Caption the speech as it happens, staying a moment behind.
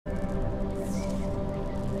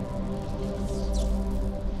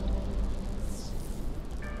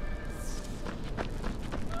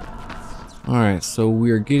Alright, so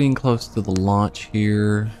we're getting close to the launch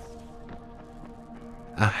here.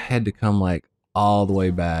 I had to come like all the way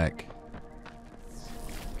back,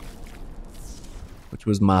 which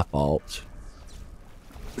was my fault.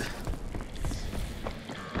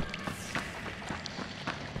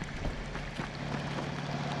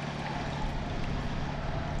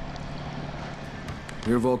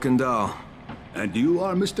 You're Vulcan Dahl. And you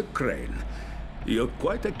are Mr. Crane. You're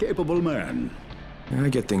quite a capable man. I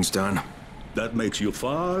get things done. That makes you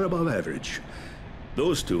far above average.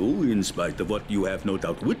 Those two, in spite of what you have no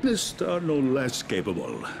doubt witnessed, are no less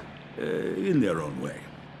capable. In their own way.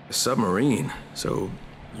 A submarine? So,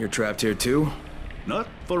 you're trapped here too? Not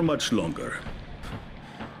for much longer.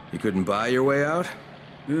 You couldn't buy your way out?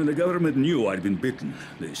 The government knew I'd been bitten.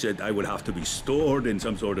 They said I would have to be stored in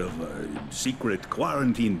some sort of secret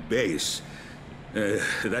quarantine base.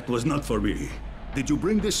 That was not for me. Did you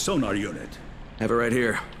bring this sonar unit? Have it right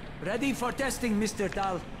here. Ready for testing, Mr.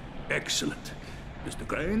 Dahl. Excellent. Mr.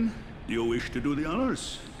 Crane, do you wish to do the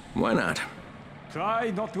honors? Why not?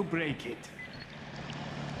 Try not to break it.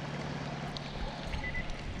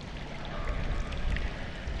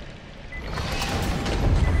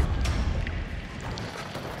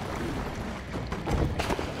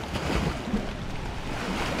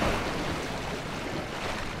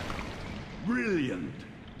 Brilliant.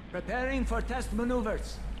 Preparing for test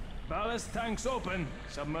maneuvers. Ballast tanks open,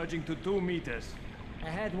 submerging to 2 meters.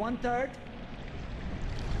 Ahead 1/3.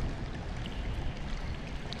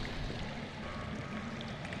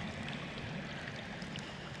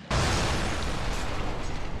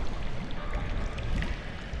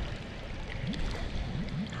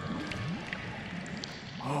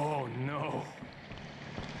 Oh no.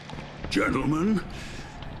 Gentlemen,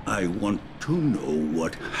 I want to know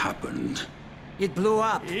what happened. It blew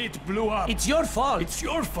up. It blew up. It's your fault. It's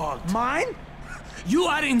your fault. Mine? You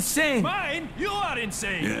are insane. Mine? You are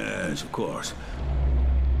insane. Yes, of course.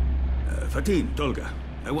 Fatin, Tolga,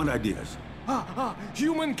 I want ideas.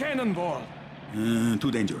 Human cannonball. Too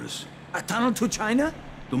dangerous. A tunnel to China?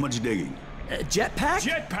 Too much digging. A jetpack?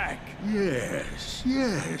 Jetpack. Yes,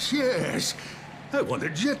 yes, yes. I want a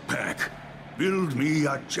jetpack. Build me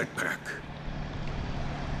a jetpack.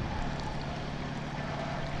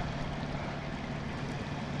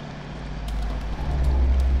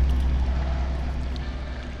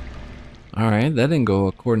 Alright, that didn't go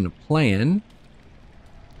according to plan.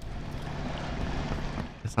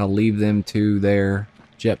 Guess I'll leave them to their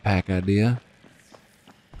jetpack idea.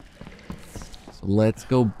 So let's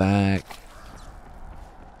go back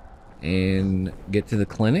and get to the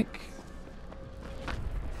clinic.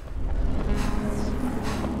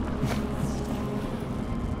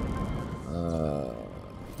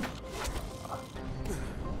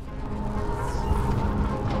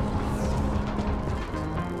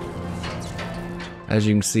 As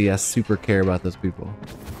you can see, I super care about those people.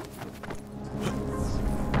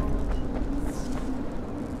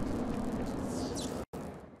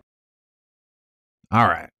 All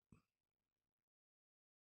right.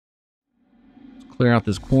 Let's clear out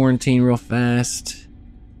this quarantine real fast.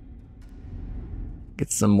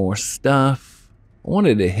 Get some more stuff. I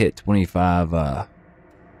wanted to hit 25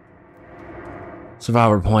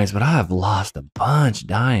 survivor points, but I have lost a bunch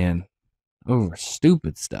dying over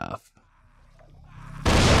stupid stuff.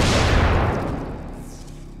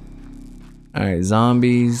 Alright,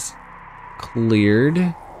 zombies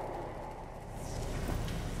cleared.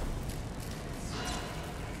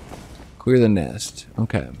 Clear the nest.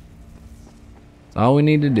 Okay. That's all we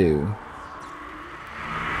need to do.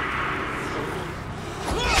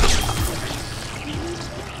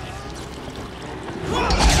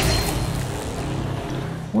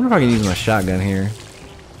 I wonder if I can use my shotgun here.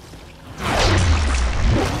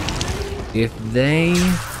 If they...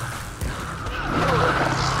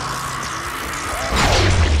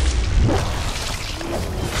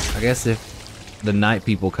 I guess if the night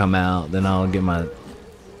people come out, then I'll get my...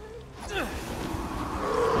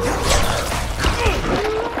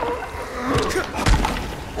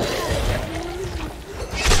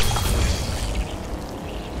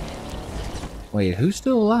 Wait, who's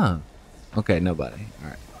still alive? Okay, nobody.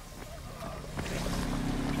 Alright.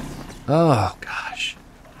 Oh, gosh.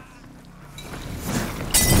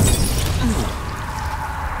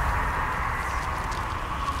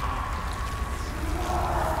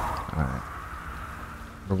 Alright.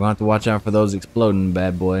 We're gonna have to watch out for those exploding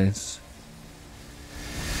bad boys.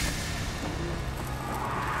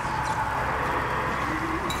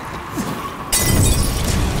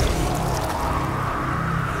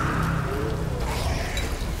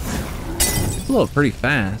 Blow up pretty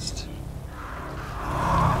fast.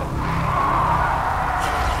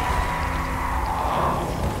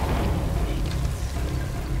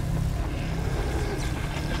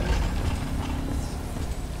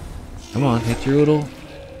 Come on, hit your little...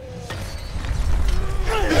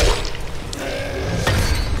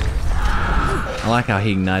 I like how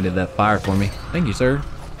he ignited that fire for me. Thank you, sir.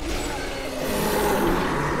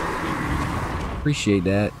 Appreciate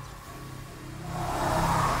that.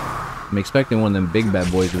 I'm expecting one of them big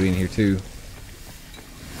bad boys to be in here too.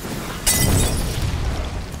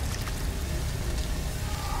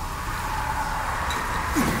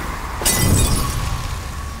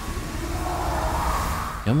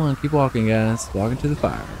 Come on, keep walking, guys. Walking to the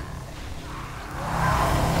fire.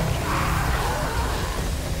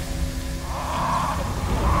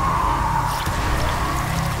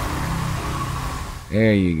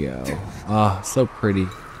 There you go. Ah, so pretty.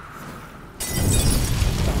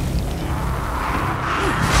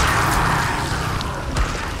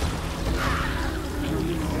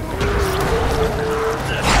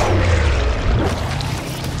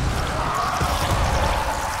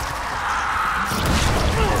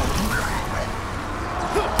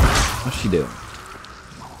 What's she doing?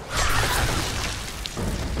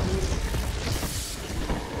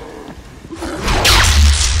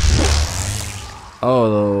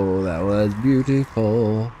 Oh, that was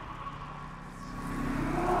beautiful.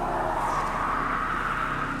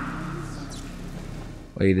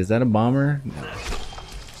 Wait, is that a bomber? No.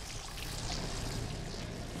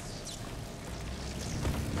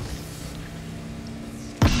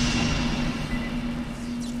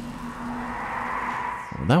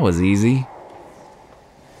 Well, that was easy.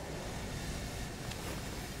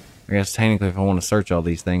 I guess technically if I want to search all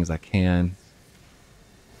these things, I can.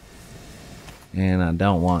 And I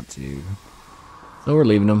don't want to. So we're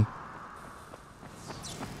leaving them.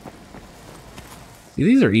 See,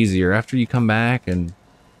 these are easier. After you come back and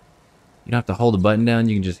you don't have to hold the button down,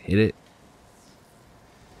 you can just hit it.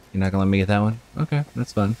 You're not gonna let me get that one? Okay,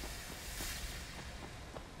 that's fun.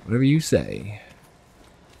 Whatever you say.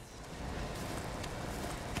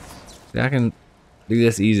 See, I can do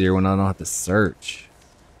this easier when I don't have to search.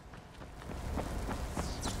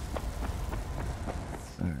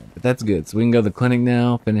 Alright, but that's good. So we can go to the clinic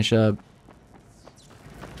now, finish up.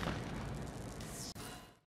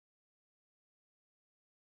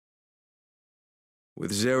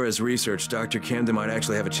 With Zara's research, Dr. Camden might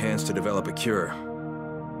actually have a chance to develop a cure.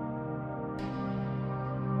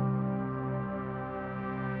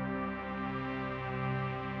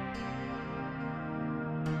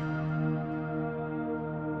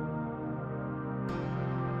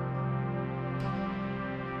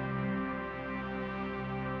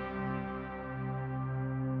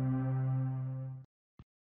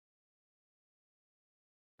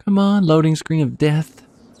 Come on, loading screen of death.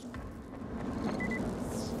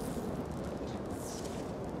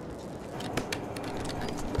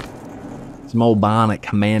 Some old Bionic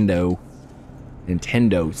Commando,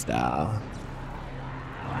 Nintendo style.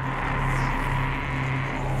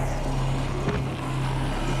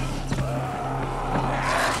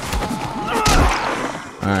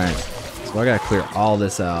 Alright, so I gotta clear all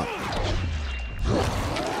this out.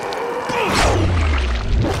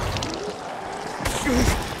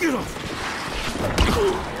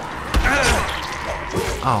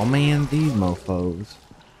 Oh man, these mofos.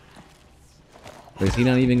 Is he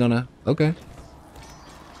not even gonna... Okay.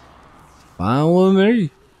 Fine with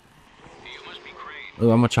me.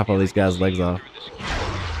 Oh, I'm gonna chop all these guys' legs off.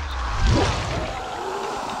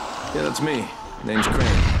 Yeah, that's me. Name's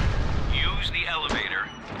Crane. Use the elevator.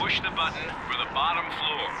 Push the button for the bottom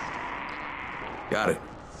floor. Got it.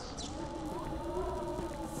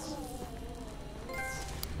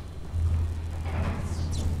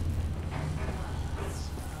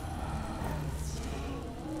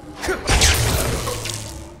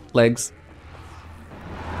 Legs.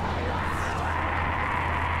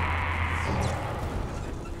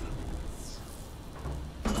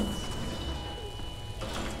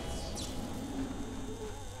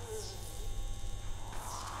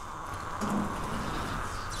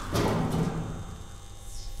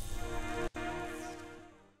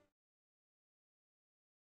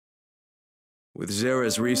 With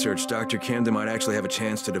Zara's research, Dr. Camden might actually have a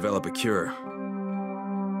chance to develop a cure.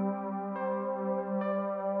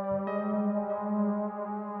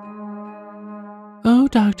 Oh,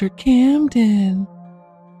 Dr. Camden.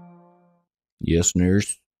 Yes,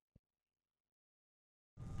 nurse.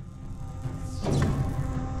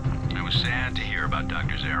 I was sad to hear about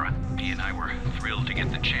Dr. Zara. He and I were thrilled to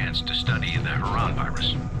get the chance to study the Haran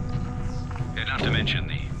virus. And not to mention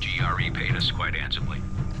the GRE paid us quite handsomely.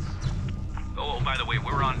 Oh, by the way,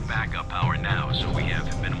 we're on backup power now, so we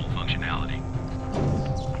have minimal functionality.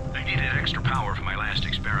 I needed extra power for my last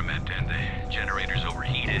experiment, and the generators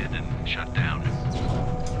overheated and shut down.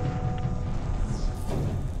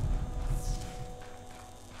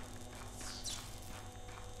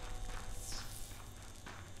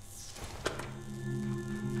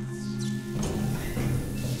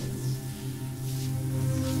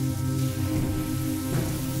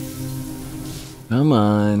 Come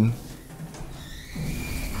on.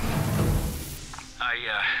 I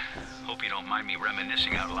hope you don't mind me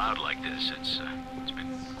reminiscing out loud like this. It's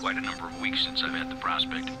been quite a number of weeks since I've had the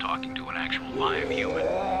prospect of talking to an actual live human.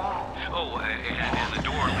 Oh, and the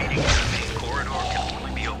door leading to the main corridor can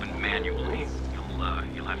only be opened manually.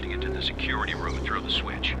 You'll have to get to the security room and throw the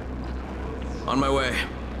switch. On my way.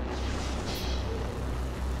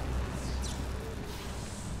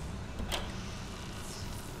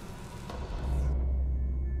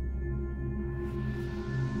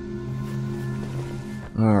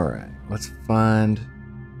 Alright, let's find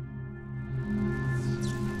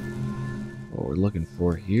what we're looking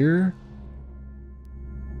for here.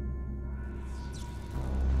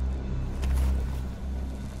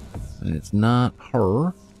 And it's not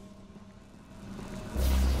her.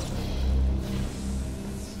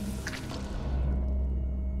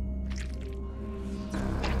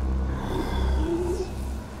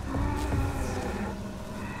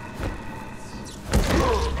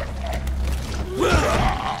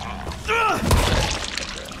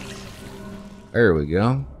 There we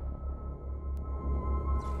go.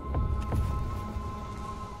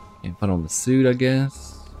 Can't put on the suit, I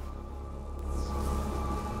guess.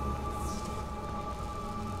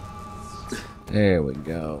 There we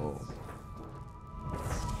go.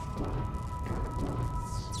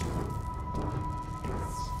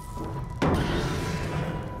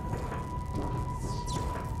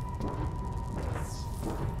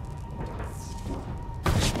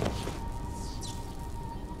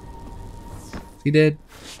 Is he dead?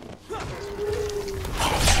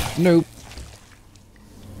 Nope.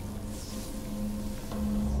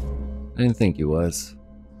 I didn't think he was.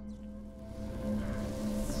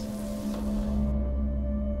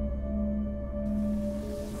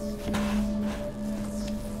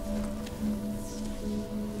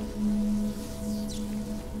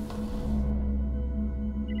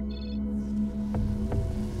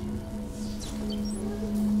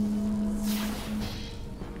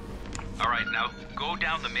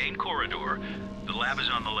 Down the main corridor. The lab is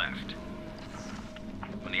on the left.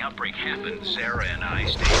 When the outbreak happened, Sarah and I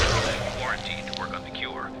stayed in quarantine to work on the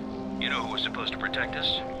cure. You know who was supposed to protect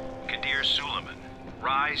us? Kadir Suleiman.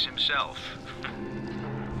 Rise himself.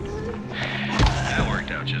 That worked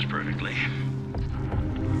out just perfectly.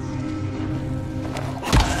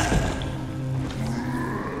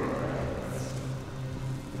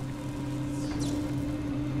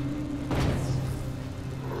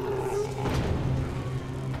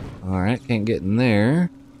 Alright, can't get in there.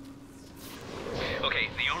 Okay,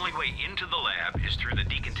 the only way into the lab is through the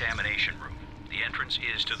decontamination room. The entrance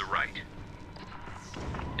is to the right.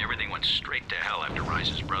 Everything went straight to hell after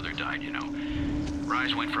Rise's brother died, you know.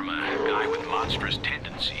 Rise went from a guy with monstrous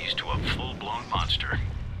tendencies to a full-blown monster.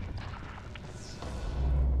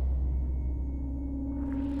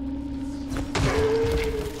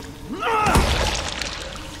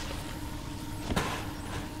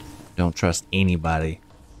 Don't trust anybody.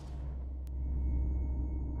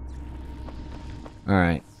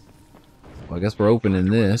 Alright. Well, I guess we're opening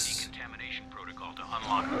this. Decontamination protocol to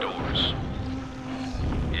unlock doors.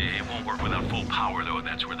 It won't work without full power, though.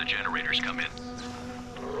 That's where the generators come in.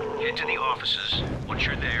 Head to the offices. Once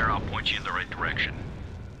you're there, I'll point you in the right direction.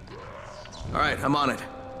 Alright, I'm on it.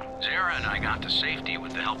 Zara and I got to safety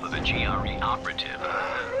with the help of a GRE operative,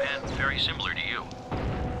 and very similar to you.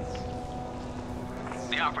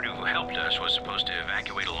 The operative who helped us was supposed to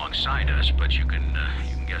evacuate alongside us, but you can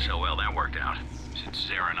guess how well that worked out, since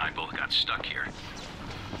Zara and I both got stuck here.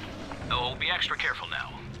 Oh, be extra careful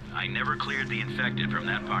now. I never cleared the infected from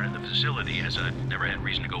that part of the facility, as I never had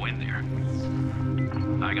reason to go in there.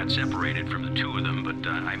 I got separated from the two of them, but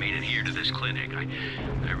I made it here to this clinic.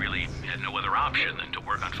 I really had no other option than to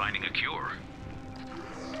work on finding a cure.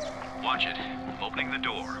 Watch it. I'm opening the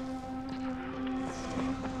door.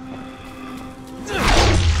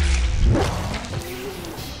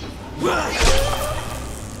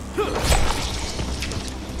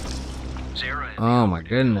 Zara and Oh my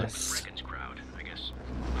goodness. crowd. I guess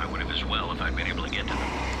I would have as well if I'd been able to get to them.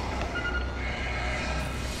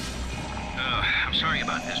 I'm sorry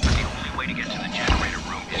about this, but the only way to get to the generator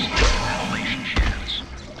room is through the ventilation shafts.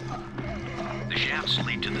 The shafts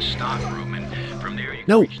lead to the stock room, and from there you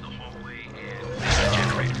can reach the hallway and the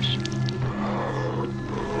generators.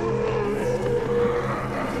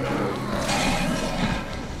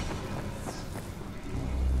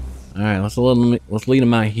 All right, let's lead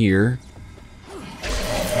them out here.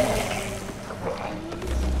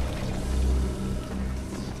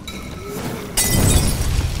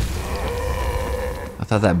 I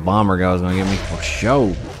thought that bomber guy was gonna get me for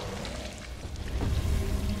show.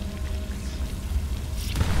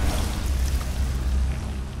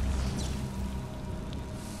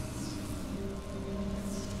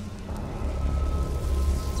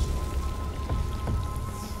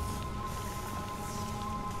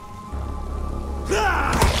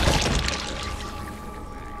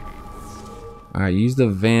 Alright, use the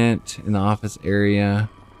vent in the office area.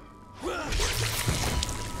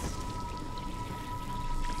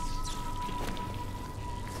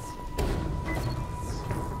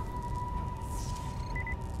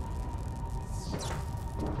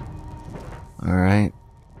 Alright.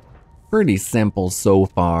 Pretty simple so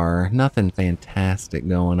far. Nothing fantastic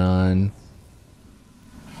going on.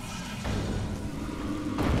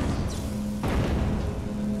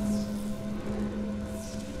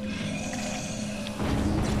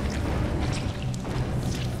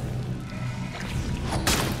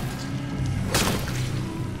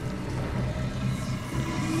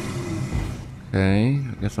 Okay,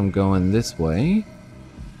 I guess I'm going this way.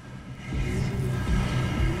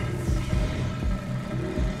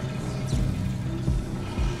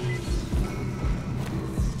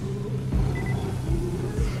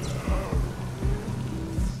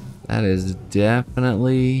 That is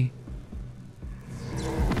definitely...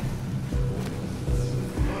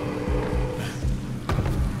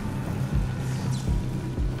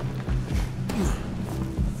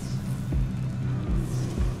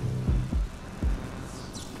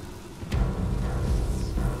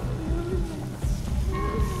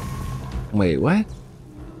 Wait, what?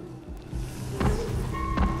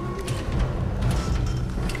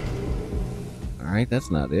 Alright, that's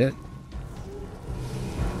not it.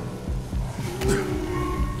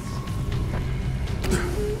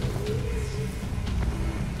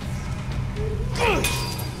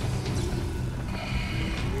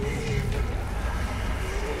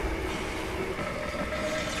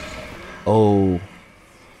 Oh,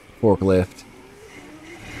 forklift.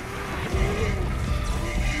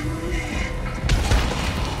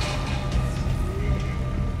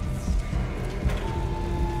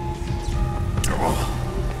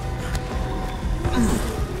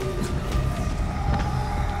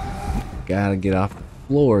 Gotta get off the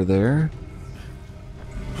floor there.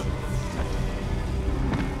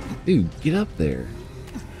 Dude, get up there.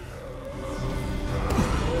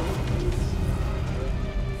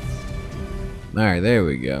 Alright, there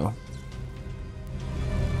we go.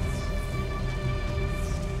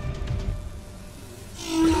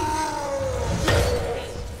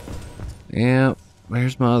 Yep,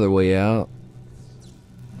 there's my other way out.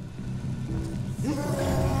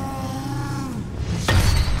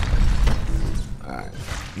 Alright,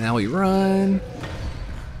 now we run.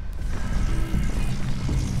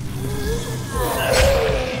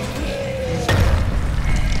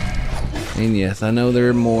 And yes, I know there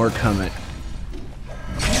are more coming.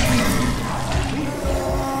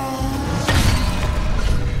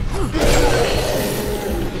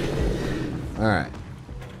 Alright.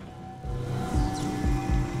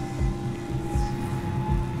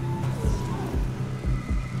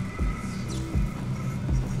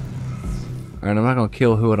 Alright, I'm not gonna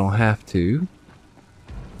kill who I don't have to.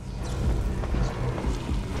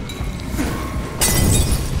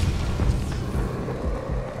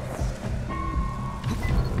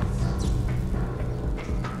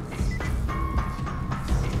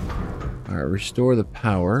 Alright, restore the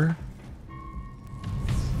power.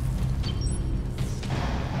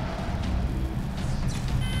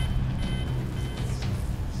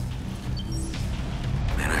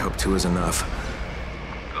 Man, I hope 2 is enough.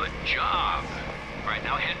 Good job. All right,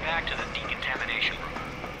 now head back to the decontamination room.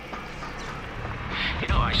 You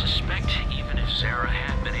know, I suspect even if Zara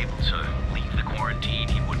had been able to leave the quarantine,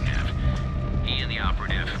 he wouldn't have. He and the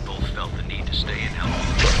operative both felt the need to stay and help.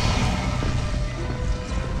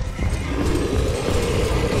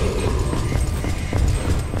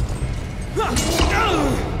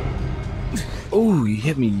 Oh, you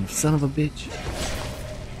hit me, you son of a bitch.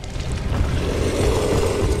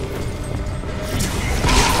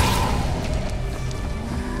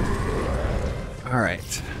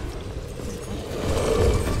 Alright.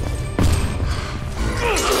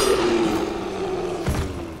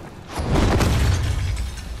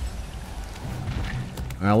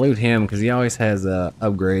 I'll loot him because he always has a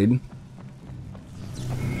upgrade.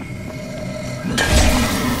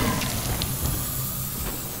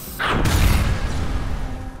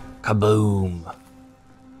 Kaboom.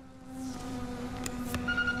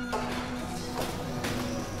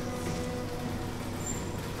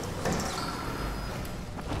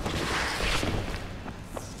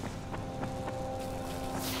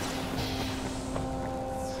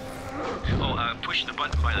 Oh, push the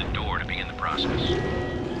button by the door to begin the process.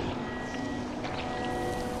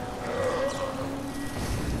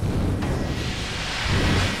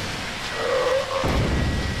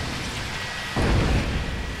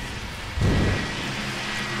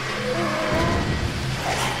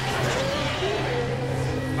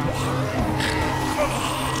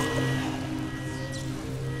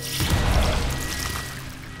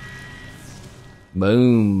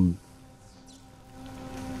 Boom.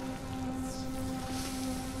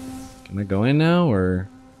 Can I go in now, or?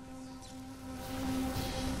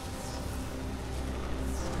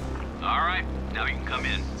 All right, now you can come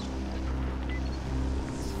in.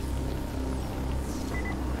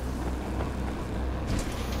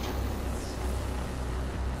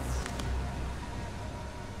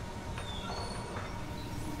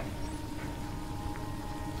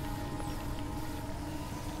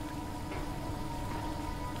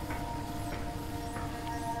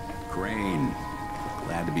 Crane,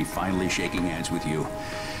 glad to be finally shaking hands with you.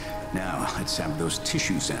 Now, let's have those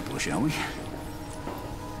tissue samples, shall we? Hey,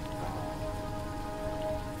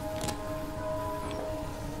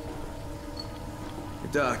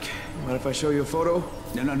 Doc, mind if I show you a photo?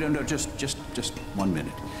 No, just 1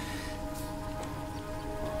 minute.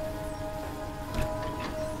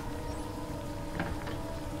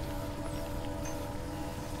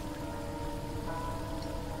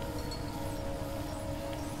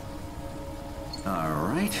 All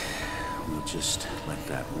right, we'll just let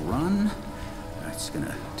that run. That's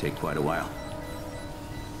gonna take quite a while.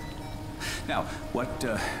 Now,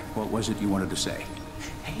 what was it you wanted to say?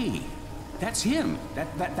 Hey, that's him.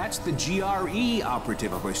 That's the GRE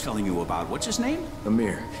operative I was telling you about. What's his name?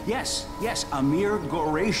 Amir. Yes, Amir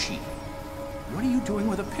Qureshi. What are you doing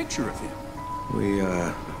with a picture of him?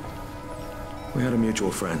 We had a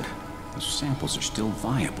mutual friend. Those samples are still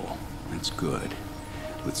viable. That's good.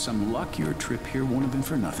 With some luck, your trip here won't have been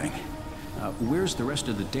for nothing. Where's the rest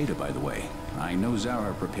of the data, by the way? I know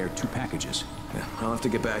Zara prepared 2 packages. Yeah, I'll have to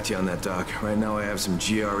get back to you on that, Doc. Right now I have some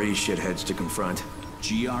GRE shitheads to confront.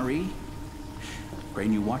 GRE?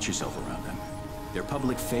 Crane, you watch yourself around them. Their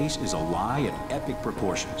public face is a lie at epic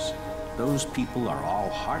proportions. Those people are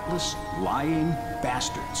all heartless, lying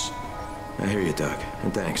bastards. I hear you, Doc,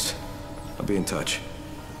 and thanks. I'll be in touch.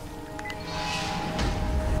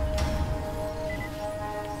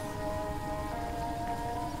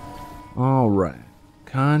 All right.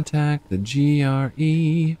 Contact the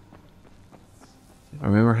GRE. I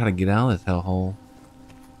remember how to get out of this hellhole.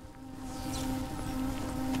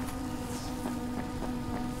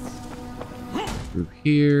 Through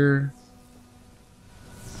here.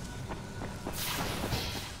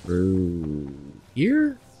 Through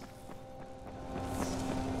here?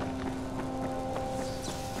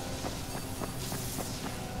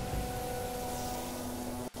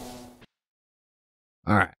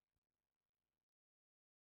 All right.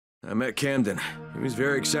 I met Camden. He was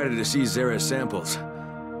very excited to see Zara's samples.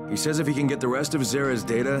 He says if he can get the rest of Zara's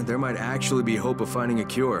data, there might actually be hope of finding a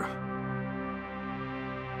cure.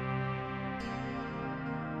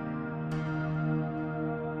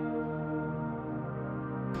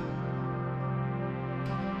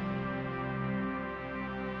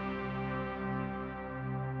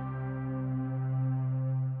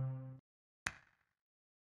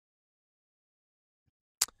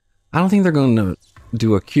 I don't think they're going to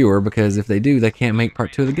do a cure, because if they do, they can't make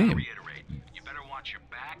part 2 of the game. You better watch your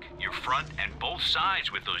back, your front, and both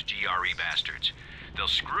sides with those GRE bastards. They'll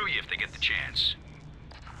screw you if they get the chance.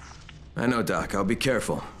 I know, Doc. I'll be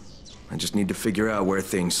careful. I just need to figure out where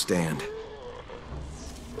things stand.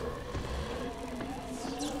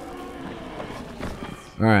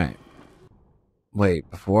 All right. Wait,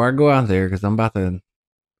 before I go out there, because I'm about to...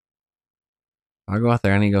 I go out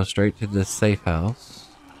there, I need to go straight to the safe house.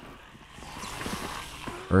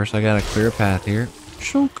 First, I gotta clear a path here.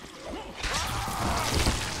 Shunk.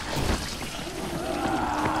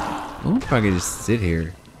 Oh, if I could just sit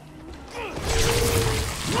here.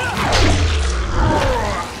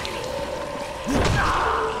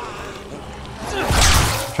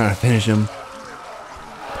 Trying to finish him.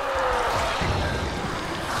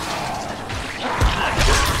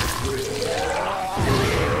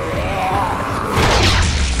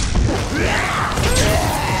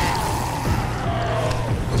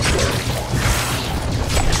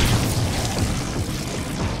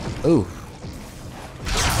 Ooh.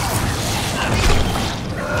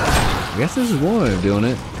 I guess this is one way of doing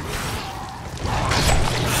it.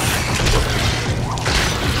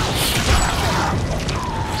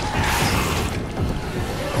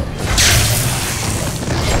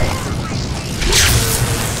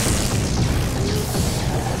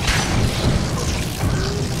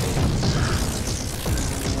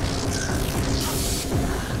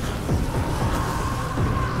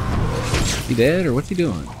 He dead, or what's he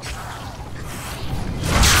doing?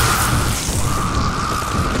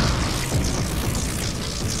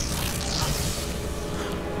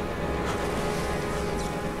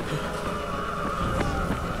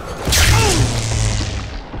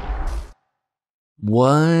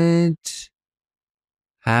 What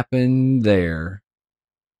happened there?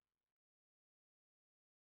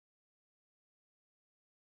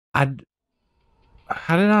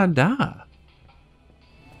 How did I die?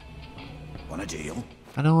 Want a deal?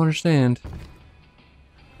 I don't understand.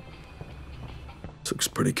 This looks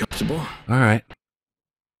pretty comfortable. All right.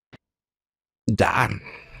 Die.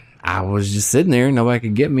 I was just sitting there. Nobody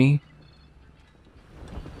could get me.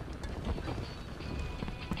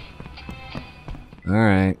 All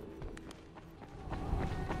right.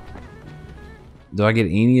 Do I get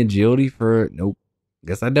any agility for it? Nope.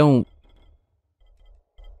 Guess I don't.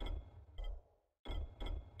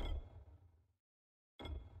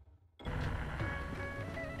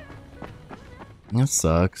 That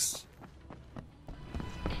sucks.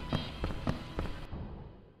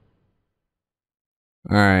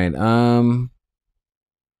 All right.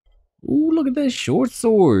 Ooh, look at that short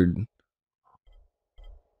sword.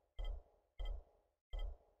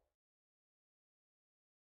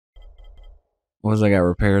 What does I got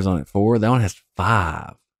repairs on it for? That one has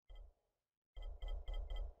 5.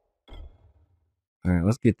 All right,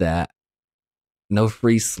 let's get that. No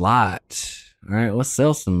free slot. All right, let's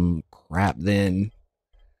sell some crap then.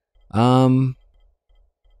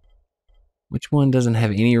 Which one doesn't have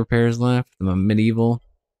any repairs left? The medieval.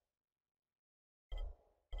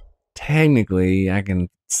 Technically, I can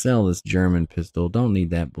sell this German pistol. Don't need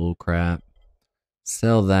that bull crap.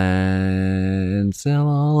 Sell that and sell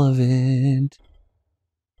all of it.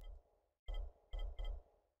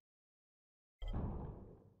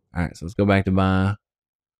 All right, so let's go back to buy.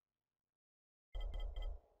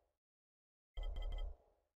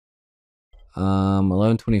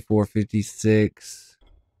 $11.24.56.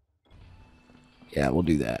 Yeah, we'll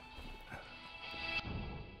do that.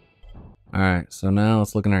 All right, so now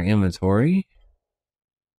let's look in our inventory.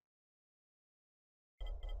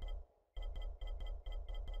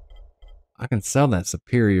 I can sell that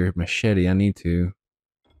superior machete. I need to.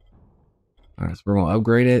 All right, so we're gonna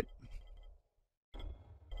upgrade it.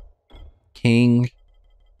 King,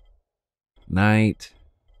 Knight,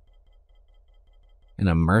 and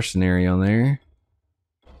a mercenary on there.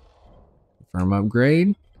 Confirm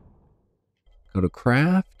upgrade. Go to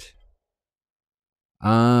craft.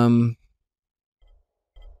 I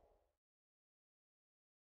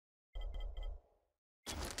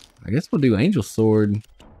guess we'll do Angel Sword.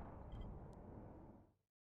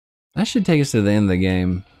 That should take us to the end of the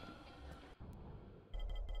game.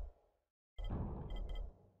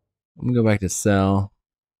 I'm gonna go back to sell.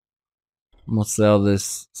 I'm gonna sell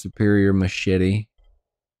this superior machete.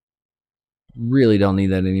 Really don't need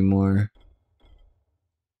that anymore.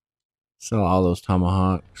 Sell all those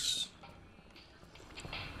tomahawks.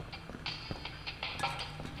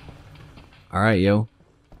 Alright, yo.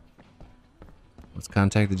 Let's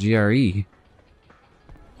contact the GRE.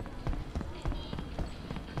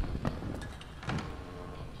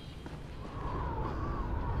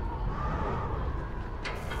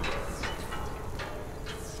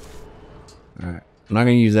 Alright. I'm not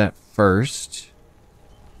going to use that first.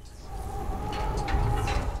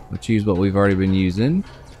 Let's use what we've already been using.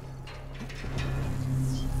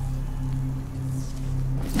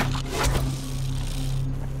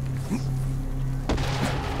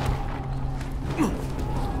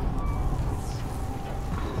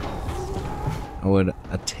 I would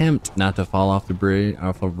attempt not to fall off the bridge,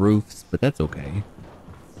 off of roofs, but that's okay.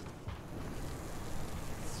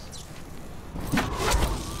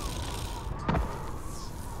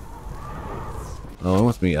 Oh, it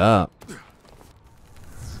wants me up.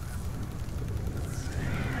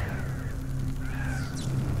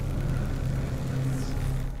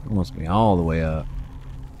 It wants me all the way up.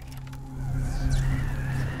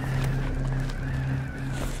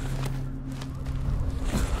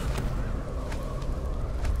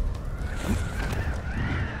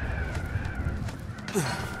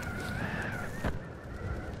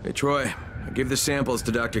 Hey, Troy, I gave the samples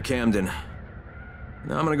to Dr. Camden.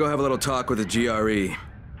 Now I'm gonna go have a little talk with the GRE.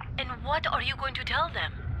 And what are you going to tell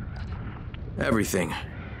them? Everything.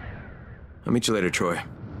 I'll meet you later, Troy.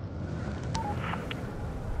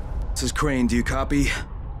 This is Crane, do you copy?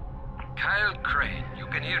 Kyle Crane, you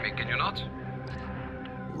can hear me, can you not?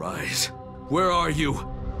 Rise. Where are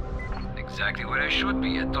you? Exactly where I should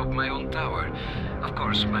be, atop my own tower. Of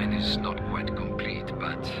course, mine is not quite complete,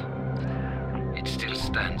 but it still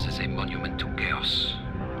stands as a monument to chaos,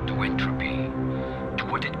 to entropy, to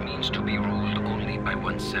what it means to be ruled only by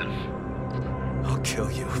oneself. I'll kill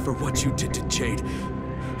you for what you did to Jade.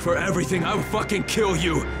 For everything, I will fucking kill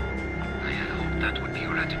you! I hope that would be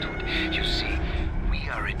your attitude. You see, we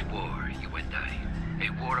are at war, you and I. A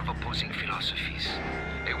war of opposing philosophies.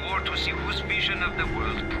 A war to see whose vision of the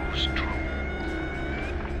world proves true.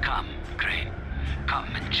 Come, Crane.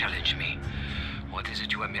 Come and challenge me. What is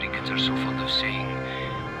it you Americans are so fond of saying?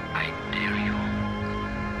 I dare you.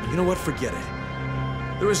 You know what? Forget it.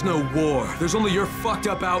 There is no war. There's only your fucked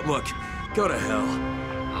up outlook. Go to hell.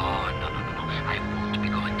 Oh, no. I won't be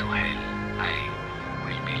going to hell. I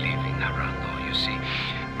will be leaving Arando. You see,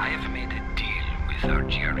 I have made a deal with our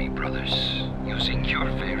GRE brothers, using your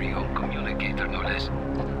very own communicator, no less.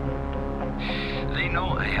 They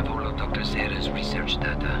know I have all of Dr. Zera's research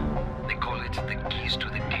data. They call it the keys to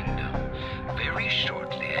the kingdom. Very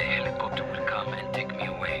shortly, a helicopter will come and take me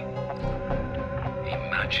away.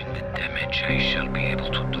 Imagine the damage I shall be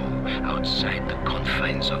able to do outside the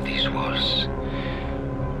confines of these walls.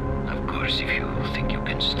 Of course, if you think you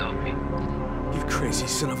can stop me. You crazy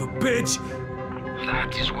son of a bitch!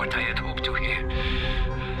 That is what I had hoped to hear.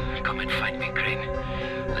 Come and find me, Crane.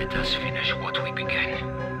 Let us finish what we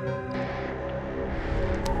began.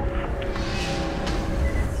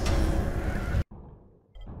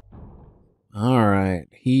 Alright,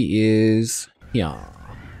 he is here.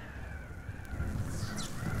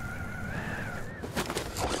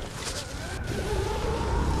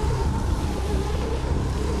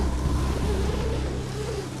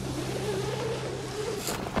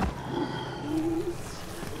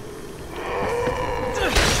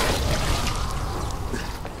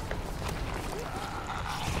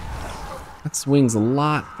 That swings a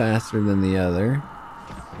lot faster than the other.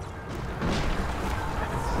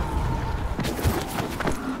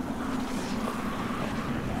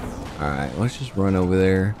 Alright, let's just run over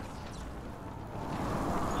there.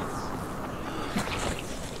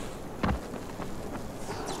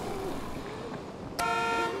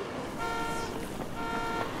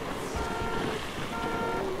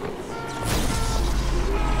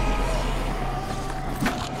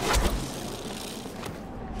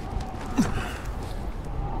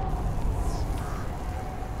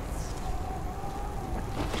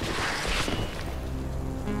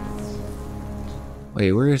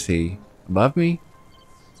 Wait, where is he? Above me?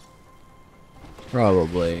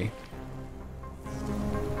 Probably.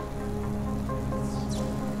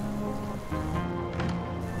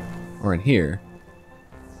 Or in here.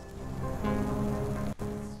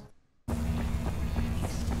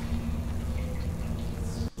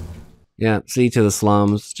 Yeah, see to the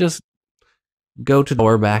slums. Just go to the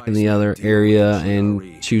door back in the other area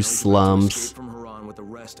and choose slums.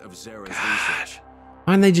 Gosh.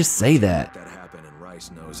 Why didn't they just say that? That happened and Rice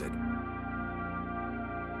knows it.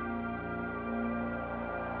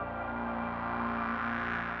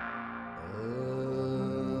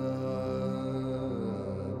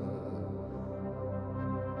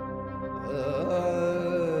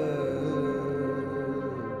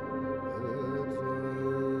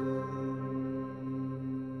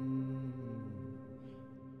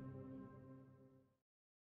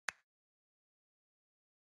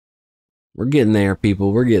 We're getting there,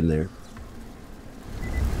 people. We're getting there.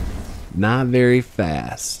 Not very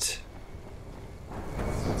fast.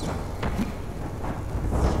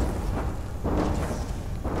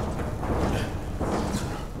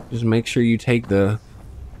 Just make sure you take the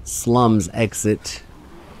slums exit.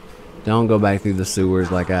 Don't go back through the sewers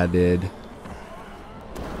like I did.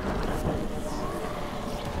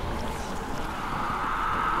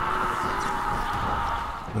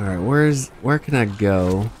 Alright, where can I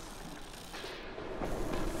go?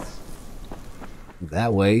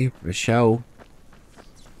 That way, for sure.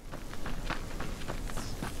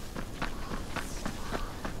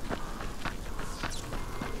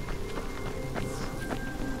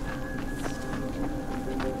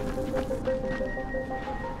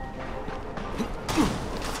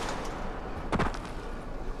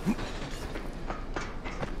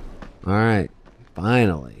 Alright,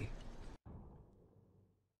 finally.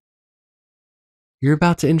 You're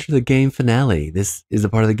about to enter the game finale. This is a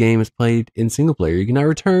part of the game is played in single player. You cannot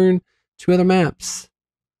return to other maps.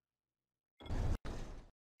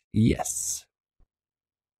 Yes.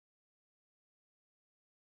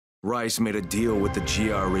 Rice made a deal with the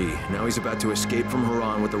GRE. Now he's about to escape from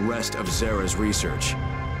Haran with the rest of Zera's research.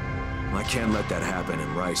 I can't let that happen,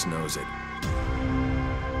 and Rice knows it.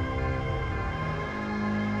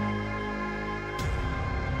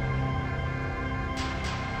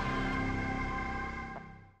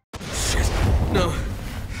 Shit. No.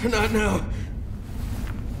 Not now.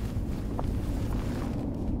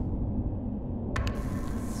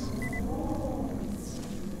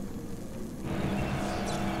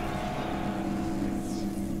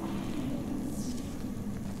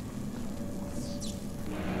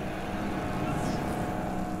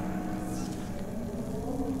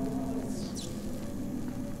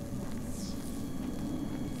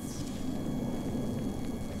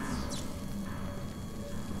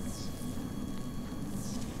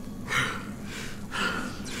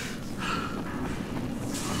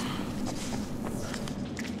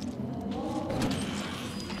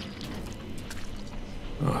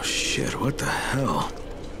 Oh shit, what the hell?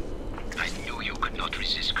 I knew you could not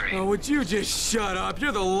resist, Crane. Oh, would you just shut up?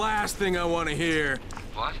 You're the last thing I want to hear.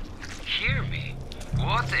 What? Hear me?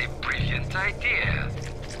 What a brilliant idea.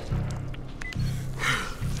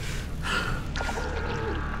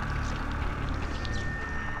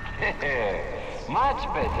 Much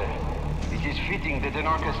better. It is fitting that an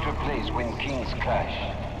orchestra plays when kings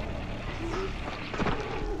clash.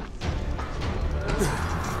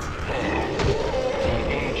 There,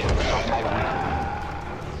 the agents of my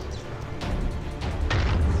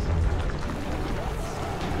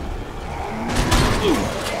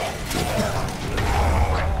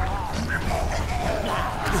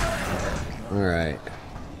will. Alright.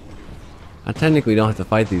 I technically don't have to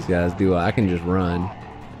fight these guys, do I? I can just run.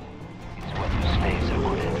 It's what you slaves are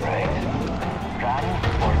good at, right? Run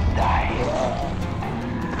or die.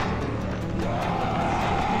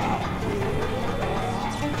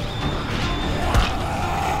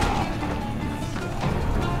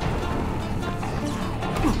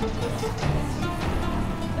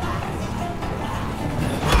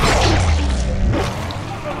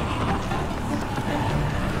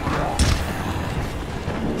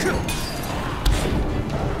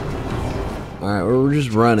 Alright, we're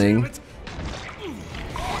just running.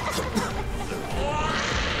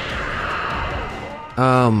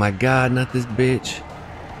 Oh my god, not this bitch.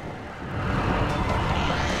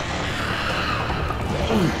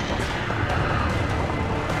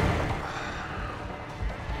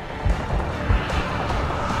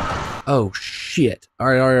 Oh shit.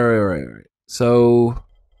 Alright. So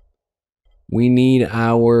we need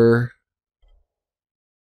our,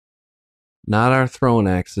 not our throwing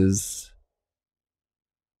axes.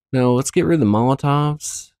 No, let's get rid of the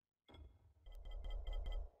Molotovs.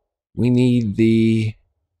 We need the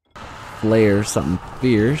flare, something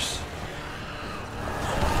fierce.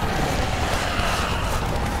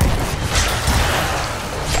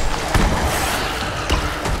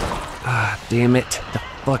 Ah, damn it. The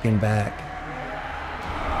fucking back.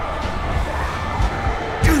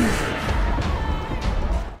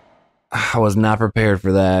 I was not prepared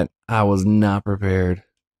for that. I was not prepared.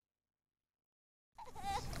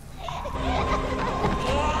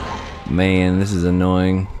 Man, this is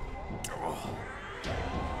annoying.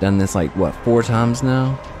 Done this like, what, 4 times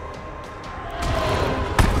now?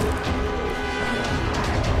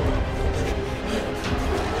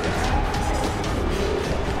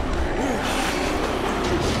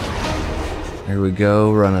 Here we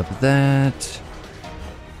go, run up that.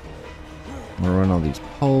 I'm gonna run all these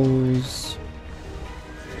poles.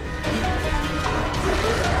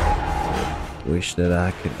 Wish that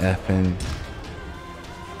I could effing.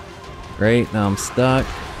 Great, now I'm stuck.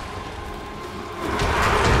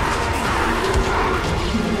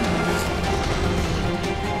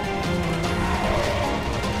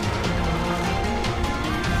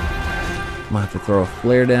 Might have to throw a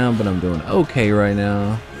flare down, but I'm doing okay right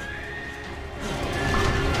now.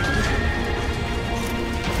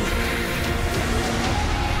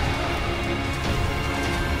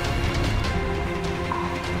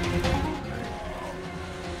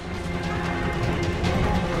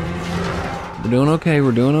 We're doing okay,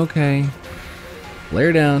 we're doing okay.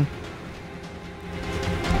 Flare down.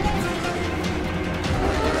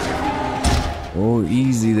 Oh,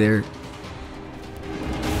 easy there.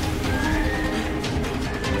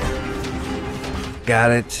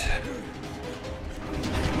 Got it.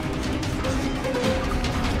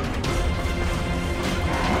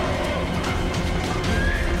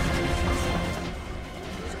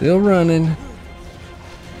 Still running.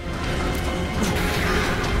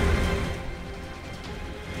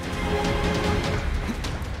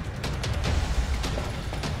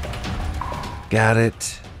 Got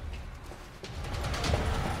it.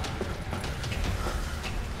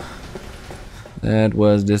 That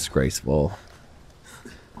was disgraceful.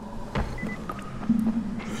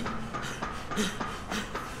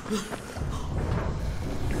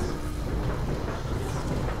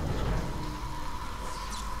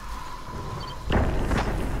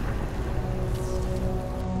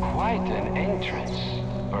 Quite an entrance.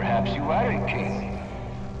 Perhaps you are a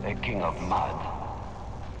king of mud.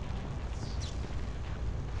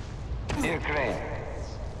 Dear Crane,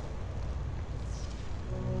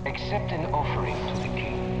 accept an offering to the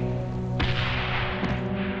king.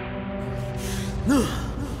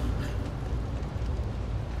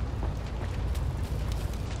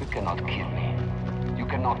 You cannot kill me. You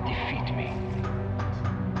cannot defeat me.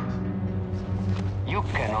 You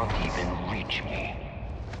cannot even reach me.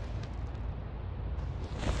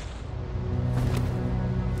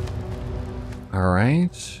 All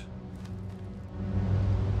right.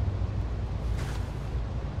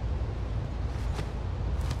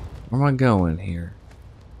 Where am I going here?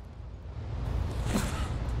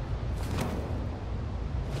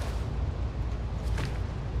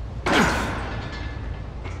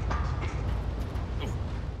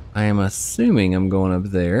 I am assuming I'm going up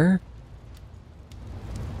there.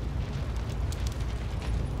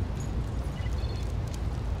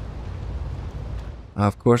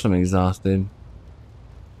 Of course I'm exhausted.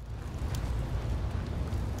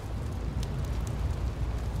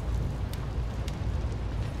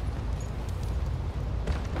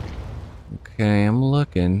 Okay, I'm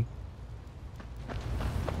looking.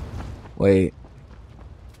 Wait.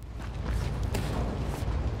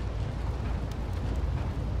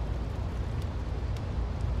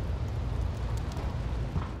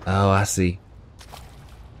 Oh, I see.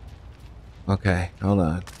 Okay, hold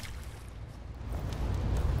on.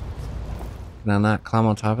 Can I not climb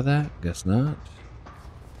on top of that? Guess not.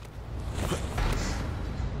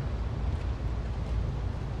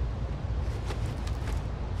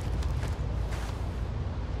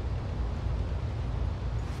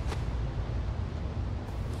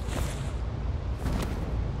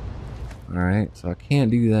 Alright, so I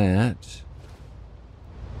can't do that.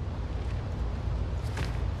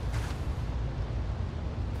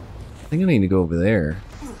 I think I need to go over there.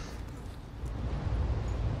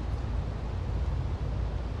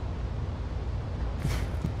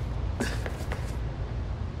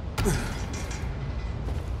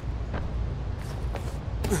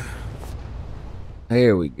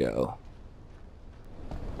 There we go.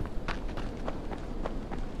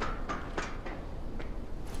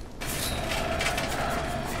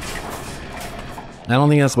 I don't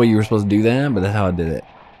think that's the way you were supposed to do that, but that's how I did it.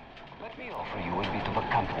 Let me offer you a bit of a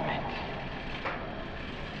compliment.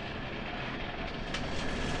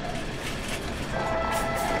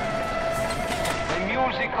 The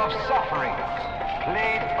music of suffering,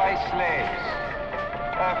 played by slaves.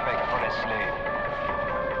 Perfect for a slave.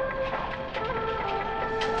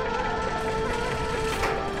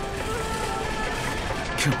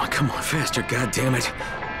 Come on, faster, goddammit.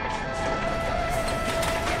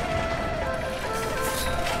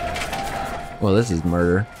 Well, this is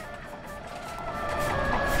murder.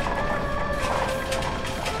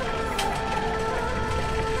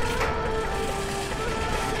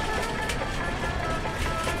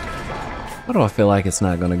 Why do I feel like it's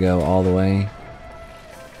not going to go all the way?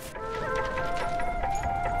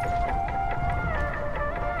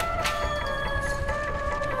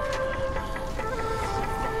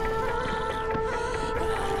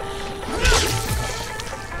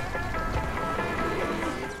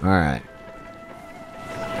 All right.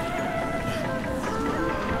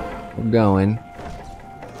 We're going.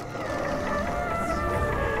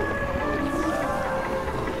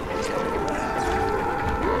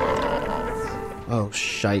 Oh,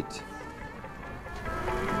 shite.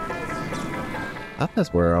 I thought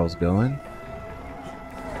that's where I was going.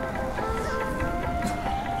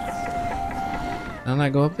 Did I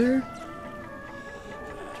not go up there?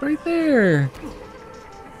 It's right there.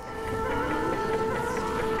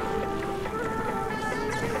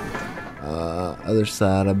 Other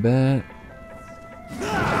side, I bet.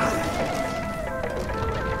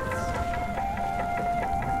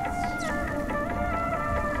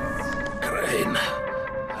 Crane,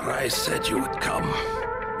 Rice said you would come.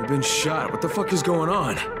 We've been shot. What the fuck is going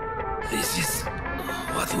on? This is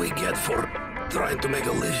what we get for trying to make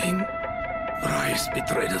a living. Rice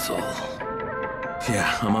betrayed us all.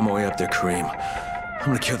 Yeah, I'm on my way up there, Kareem. I'm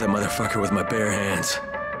gonna kill that motherfucker with my bare hands.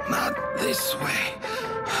 Not this way.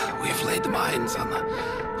 We've laid mines on the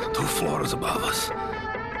 2 floors above us.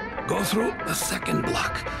 Go through the 2nd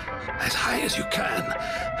block as high as you can,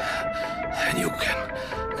 and you can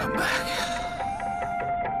come back.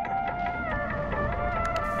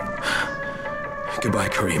 Goodbye,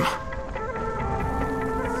 Kareem.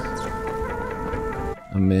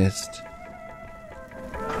 I missed.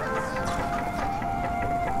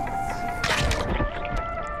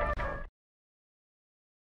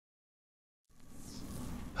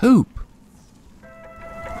 Poop.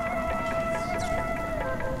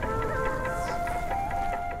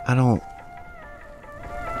 I don't.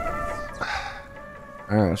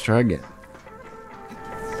 Alright, let's try again.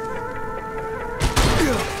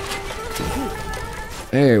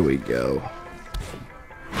 There we go.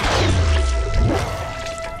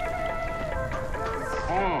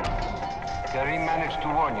 Kareem managed to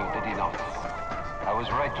warn you, did he not? I was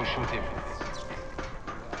right to shoot him.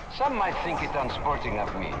 Some might think it unsporting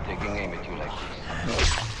of me, taking aim at you like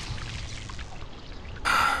this.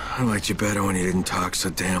 I liked you better when you didn't talk so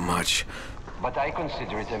damn much. But I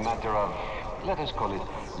consider it a matter of, let us call it,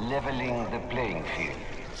 leveling the playing field.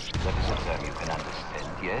 That is a term you can understand,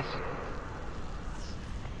 yes?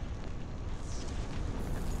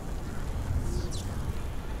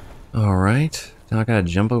 Alright. Now I gotta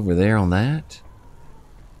jump over there on that.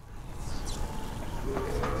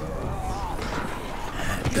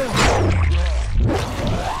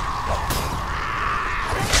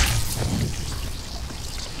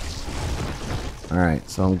 Alright,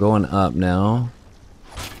 so I'm going up now.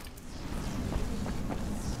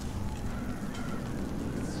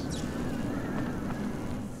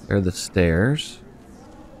 There are the stairs.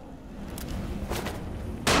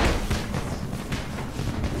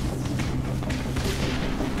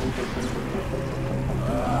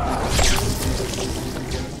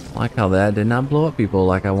 I like how that did not blow up people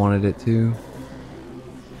like I wanted it to.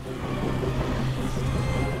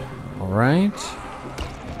 Alright.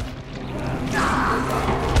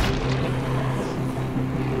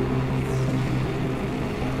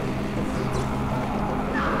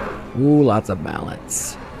 Ooh, lots of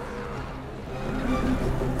balance.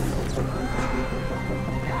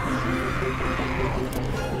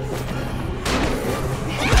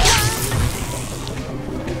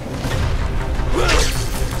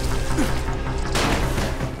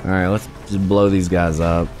 Alright, let's just blow these guys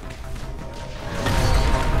up.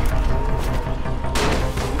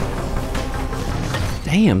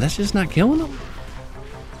 Damn, that's just not killing them?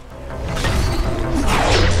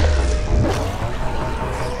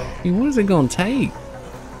 I mean, what is it gonna take?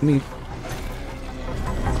 I mean...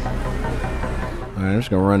 Alright, I'm just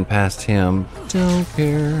gonna run past him. Don't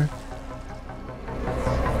care.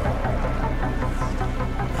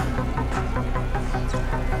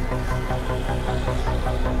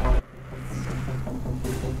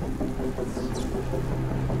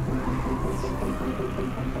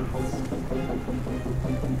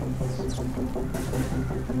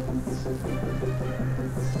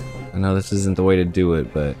 I know this isn't the way to do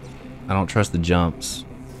it, but I don't trust the jumps.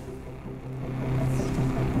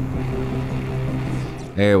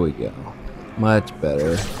 There we go. Much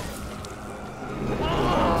better.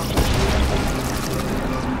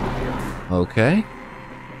 Okay.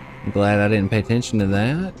 I'm glad I didn't pay attention to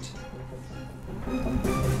that.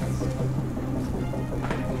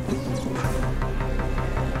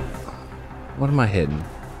 What am I hitting?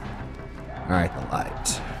 Alright, the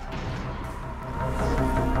light.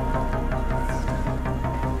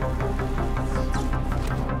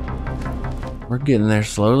 We're getting there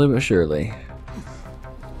slowly but surely.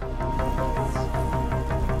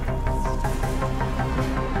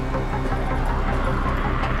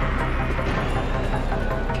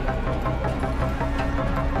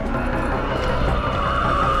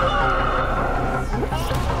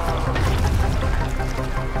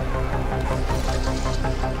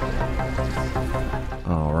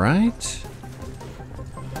 All right.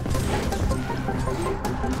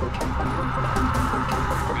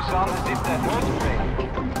 You sound as if that hurts, Ray.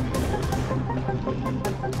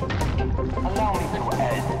 Allow me to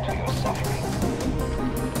add to your suffering.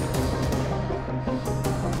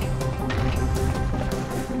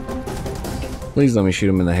 Please let me shoot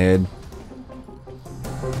him in the head.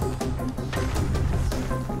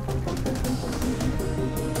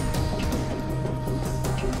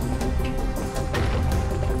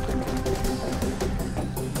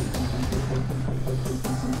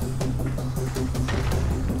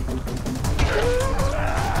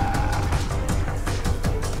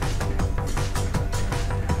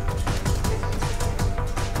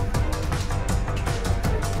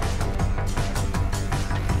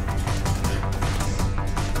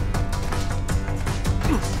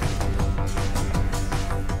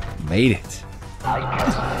 Made it.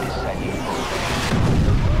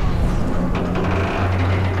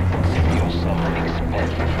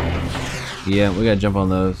 Yeah, we gotta jump on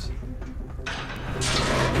those.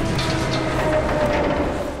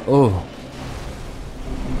 Oh.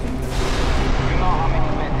 You know how many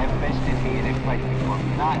men have bested me in a fight before?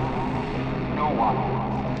 None. No one.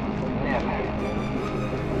 Never.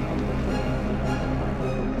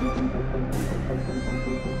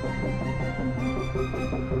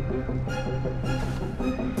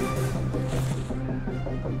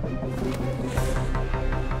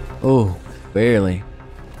 Oh, barely.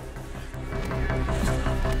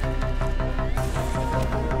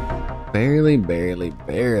 Barely, barely,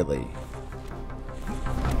 barely.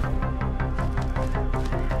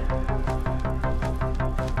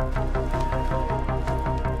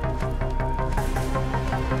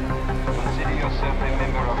 Consider yourself a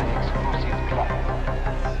member of an exclusive club.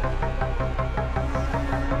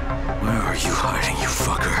 Where are you hiding, you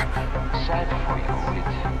fucker? Sad for you, it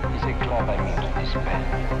is a club I mean to disband.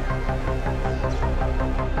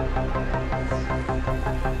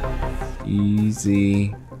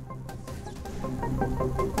 Easy.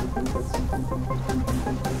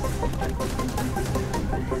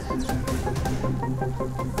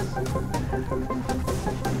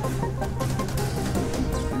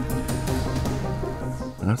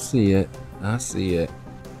 I see it. I see it.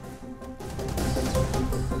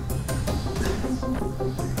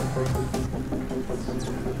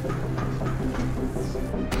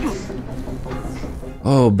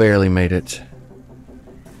 Oh, barely made it.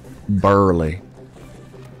 Barely.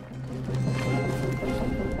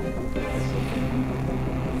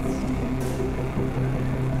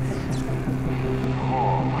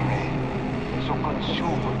 Oh, Gray. So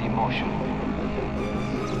consumed with emotion.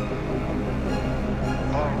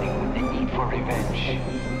 Burning with the need for revenge.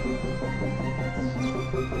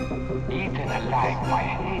 Eaten alive by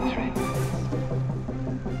hatred.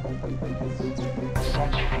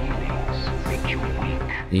 Such feelings make you weak.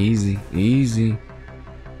 Easy, easy.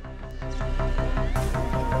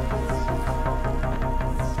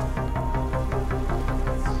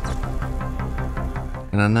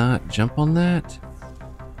 Can I not jump on that?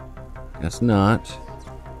 Guess not.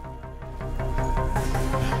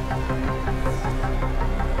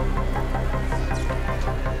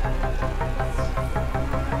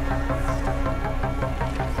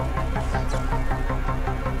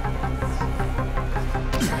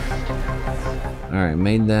 Alright,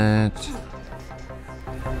 made that.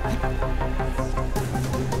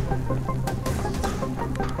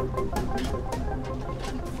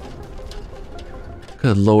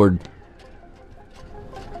 Good lord.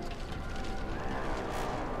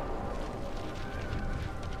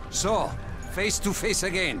 So, face to face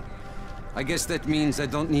again. I guess that means I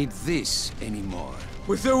don't need this anymore.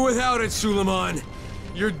 With or without it, Suleiman,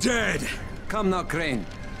 you're dead. Come now, Crane.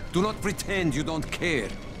 Do not pretend you don't care.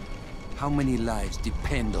 How many lives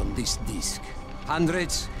depend on this disc?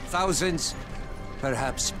 Hundreds? Thousands?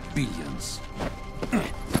 Perhaps billions.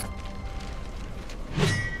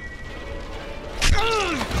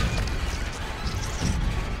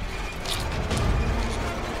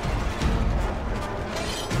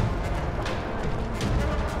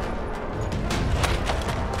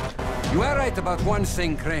 You are right about one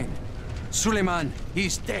thing, Crane. Suleiman,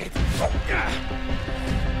 he's dead.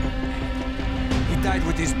 He died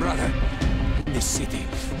with his brother in this city.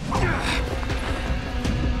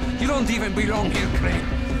 You don't even belong here, Crane.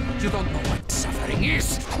 You don't know what suffering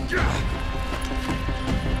is.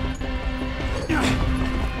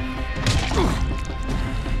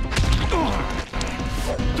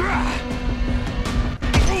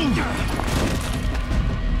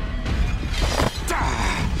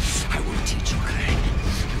 I will teach you, Crane.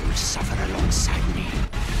 You will suffer alongside me.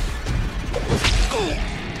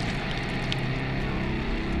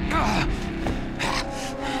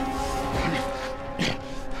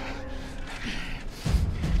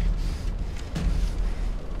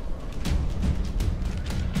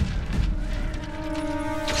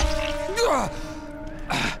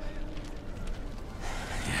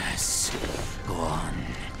 Yes, go on.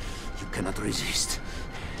 You cannot resist.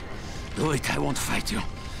 Do it, I won't fight you.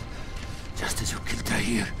 Just as you killed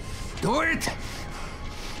Tahir. Do it!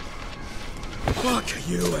 Fuck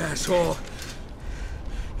you, asshole.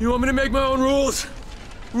 You want me to make my own rules?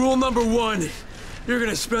 Rule number 1. You're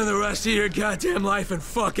gonna spend the rest of your goddamn life in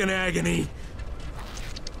fucking agony.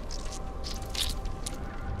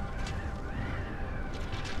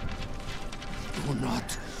 Do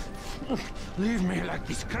not leave me like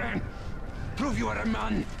this, Crane. Prove you are a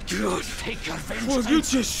man. God. Take your vengeance. Will you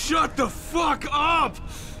just shut the fuck up?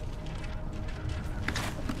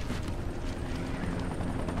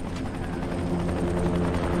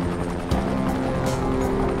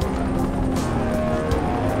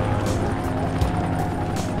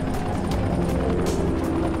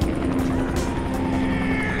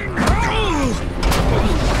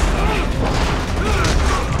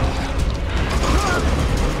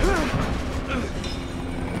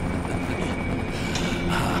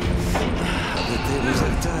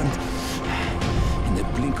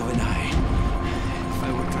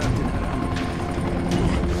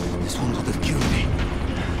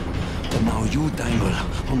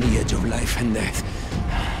 On the edge of life and death.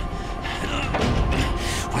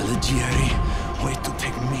 While the GRE wait to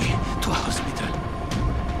take me to a hospital.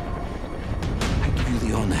 I give you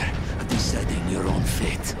the honor of deciding your own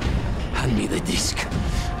fate. Hand me the disc,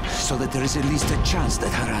 so that there is at least a chance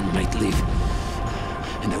that Haran might live.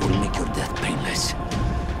 And I will make your death painless.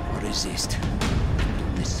 Or resist.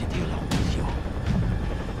 In this city along with you.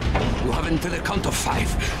 You have until the count of 5.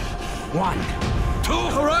 1, 2...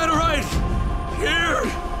 All right. Here!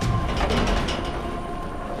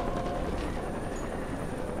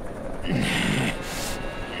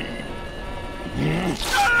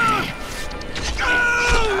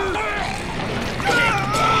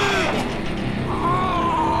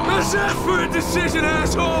 How's that for a decision,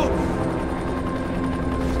 asshole?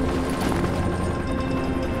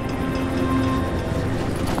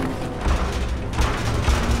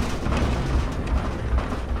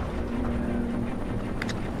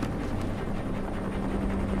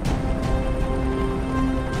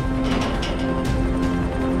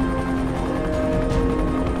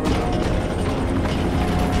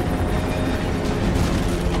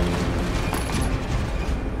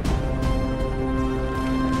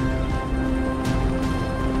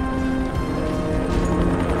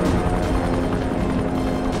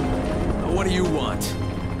 What do you want?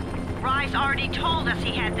 Rise already told us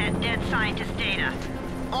he had that dead scientist data.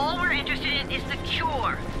 All we're interested in is the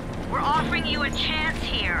cure. We're offering you a chance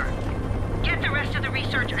here. Get the rest of the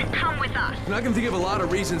research and come with us. And I can think of a lot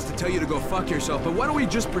of reasons to tell you to go fuck yourself, but why don't we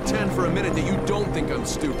just pretend for a minute that you don't think I'm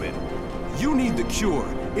stupid? You need the cure.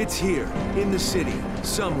 It's here, in the city,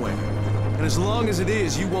 somewhere. And as long as it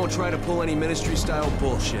is, you won't try to pull any ministry-style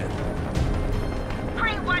bullshit.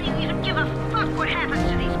 Crane, why do you even give a fuck what happens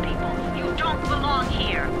to these people? You don't belong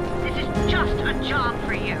here. This is just a job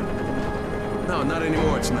for you. No, not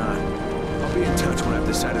anymore, it's not. I'll be in touch when I've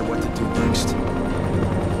decided what to do next.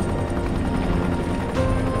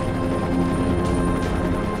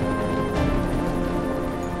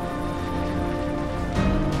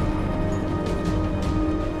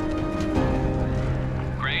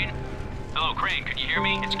 Crane? Hello, Crane, can you hear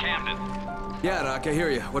me? It's Camden. Yeah, Doc, I hear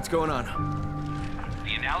you. What's going on?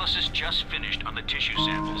 The analysis just finished on the tissue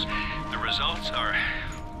samples. The results are...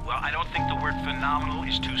 well, I don't think the word phenomenal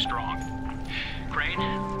is too strong. Crane,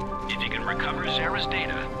 if you can recover Zara's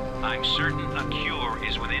data, I'm certain a cure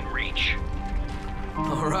is within reach.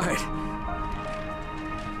 All right.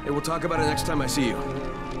 Hey, we'll talk about it next time I see you.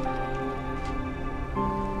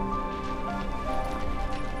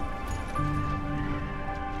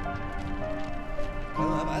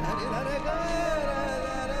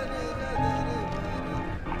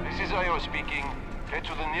 This is Io speaking. Get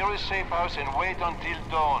to the nearest safe house and wait until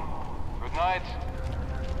dawn. Good night,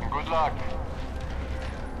 and good luck.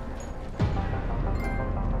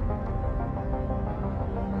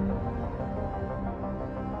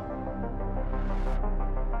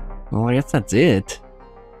 Well, I guess that's it.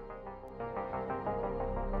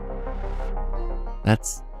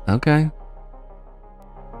 That's okay.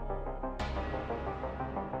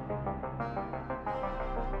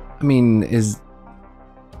 I mean, I'm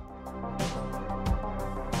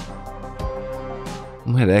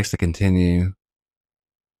gonna hit X to continue.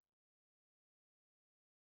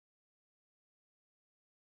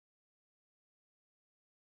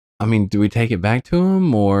 I mean, do we take it back to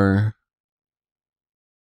him or?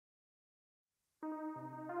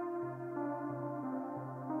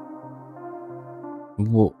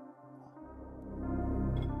 Well,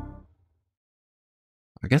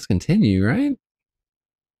 I guess continue, right?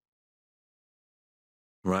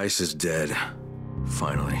 Rice is dead.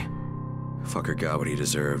 Finally. Fucker got what he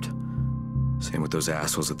deserved. Same with those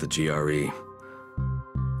assholes at the GRE.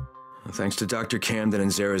 Thanks to Dr. Camden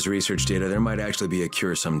and Zara's research data, there might actually be a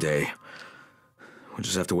cure someday. We'll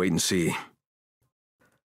just have to wait and see.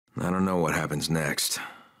 I don't know what happens next,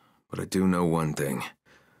 but I do know one thing.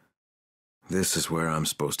 This is where I'm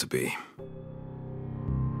supposed to be.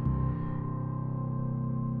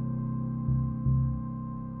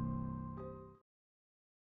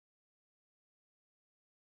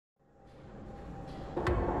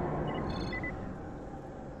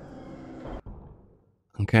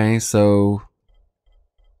 Okay, so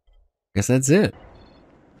I guess that's it.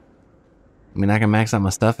 I mean, I can max out my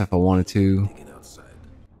stuff if I wanted to.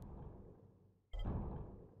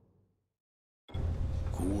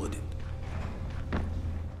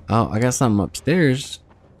 Oh, I got something upstairs.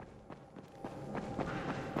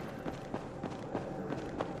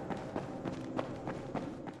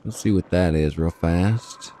 Let's see what that is real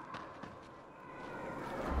fast.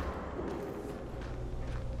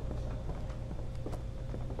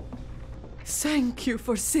 Thank you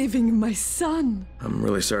for saving my son. I'm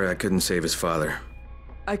really sorry I couldn't save his father.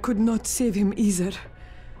 I could not save him either.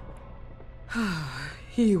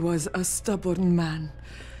 He was a stubborn man.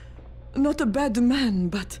 Not a bad man,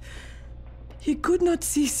 but he could not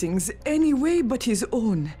see things any way but his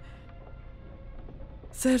own.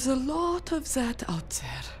 There's a lot of that out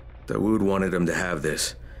there. Dawood wanted him to have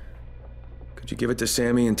this. Could you give it to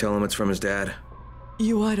Sammy and tell him it's from his dad?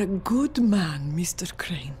 You are a good man, Mr.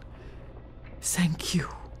 Crane. Thank you.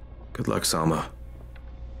 Good luck, Salma.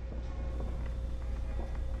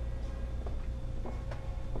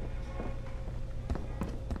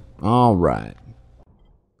 All right.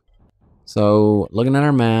 So, looking at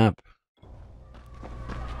our map,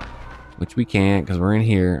 which we can't because we're in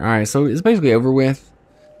here. All right, so it's basically over with.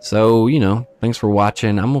 So, you know, thanks for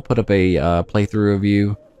watching. I'm going to put up a playthrough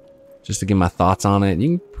review just to give my thoughts on it.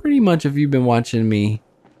 You can pretty much, if you've been watching me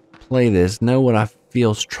play this, know what I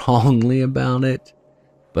feel strongly about it.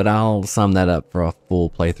 But I'll sum that up for a full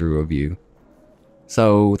playthrough review.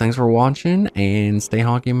 So, thanks for watching, and stay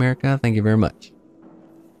honky, America. Thank you very much.